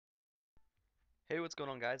Hey, what's going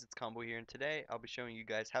on, guys? It's Combo here, and today I'll be showing you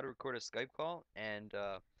guys how to record a Skype call and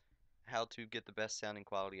how to get the best sounding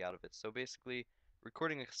quality out of it. So basically,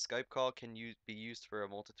 recording a Skype call can be used for a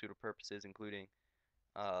multitude of purposes, including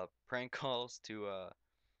prank calls to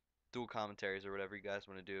dual commentaries or whatever you guys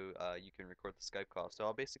want to do. You can record the Skype call. So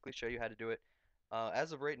I'll basically show you how to do it.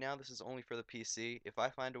 As of right now, this is only for the PC. If I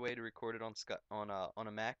find a way to record it on on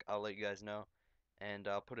a Mac, I'll let you guys know, and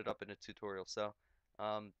I'll put it up in a tutorial. So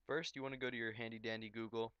first, you want to go to your handy dandy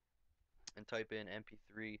Google and type in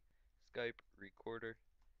MP3 Skype recorder.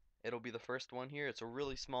 It'll be the first one here. It's a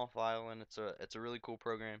really small file and it's a really cool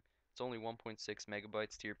program. It's only 1.6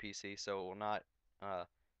 megabytes to your PC, so it will not uh,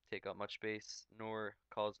 take up much space nor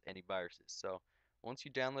cause any viruses. So once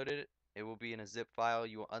you download it, it will be in a zip file.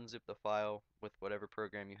 You will unzip the file with whatever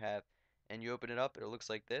program you have, and you open it up. It looks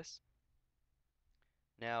like this.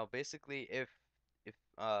 Now, basically, if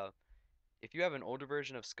you have an older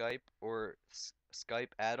version of Skype or Skype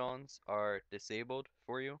add-ons are disabled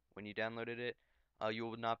for you when you downloaded it, you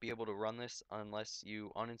will not be able to run this unless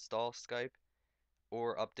you uninstall Skype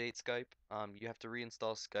or update Skype. You have to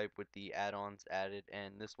reinstall Skype with the add-ons added,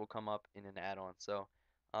 and this will come up in an add-on. So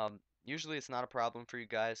usually it's not a problem for you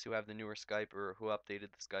guys who have the newer Skype or who updated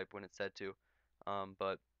the Skype when it's said to.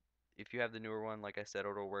 But if you have the newer one, like I said,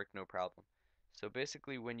 it'll work no problem. So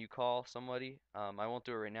basically, when you call somebody, I won't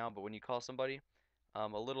do it right now, but when you call somebody, a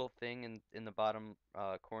little thing in the bottom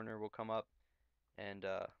corner will come up, and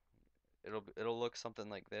it'll look something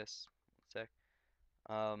like this. One sec.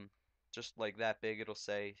 Um, just like that big, it'll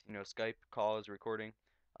say, Skype call is recording.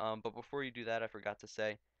 But before you do that, I forgot to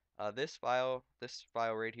say, this file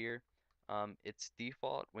right here, it's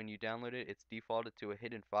default when you download it. It's defaulted to a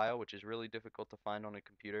hidden file, which is really difficult to find on a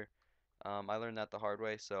computer. I learned that the hard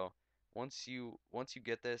way. So once you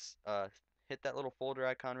get this, hit that little folder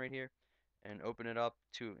icon right here and open it up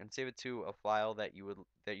to and save it to a file that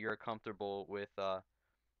you're comfortable with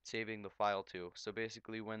saving the file to. So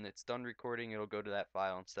basically, when it's done recording, it'll go to that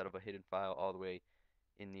file instead of a hidden file all the way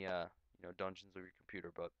in the dungeons of your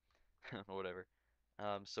computer, but whatever.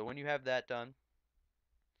 So when you have that done,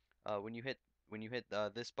 uh, when you hit when you hit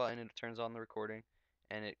this button, it turns on the recording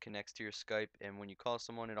and it connects to your Skype. And when you call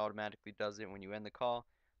someone, it automatically does it. When you end the call,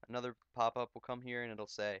 another pop-up will come here and it'll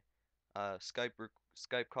say Skype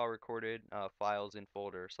call recorded, files in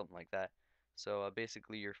folder or something like that. So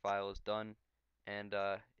basically, your file is done and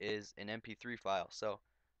is an MP3 file. So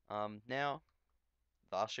now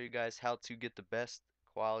I'll show you guys how to get the best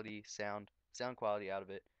quality sound quality out of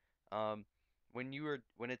it. Um, when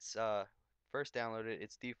it's first downloaded,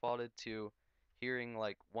 it's defaulted to hearing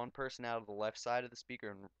like one person out of the left side of the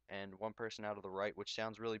speaker and one person out of the right, which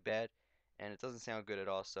sounds really bad and it doesn't sound good at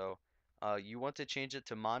all. So you want to change it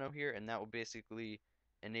to mono here, and that will basically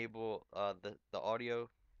enable the audio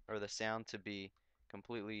or the sound to be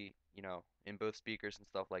completely, in both speakers and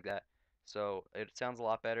stuff like that. So it sounds a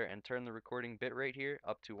lot better, and turn the recording bitrate here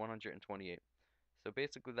up to 128. So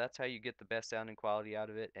basically that's how you get the best sounding quality out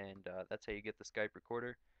of it, and that's how you get the Skype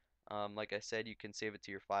recorder. Like I said, you can save it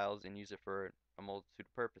to your files and use it for a multitude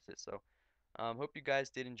of purposes. So hope you guys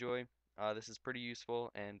did enjoy. This is pretty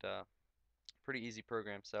useful and pretty easy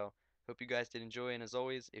program. So hope you guys did enjoy, and as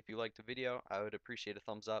always, if you liked the video, I would appreciate a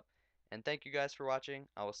thumbs up. And thank you guys for watching.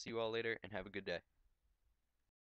 I will see you all later, and have a good day.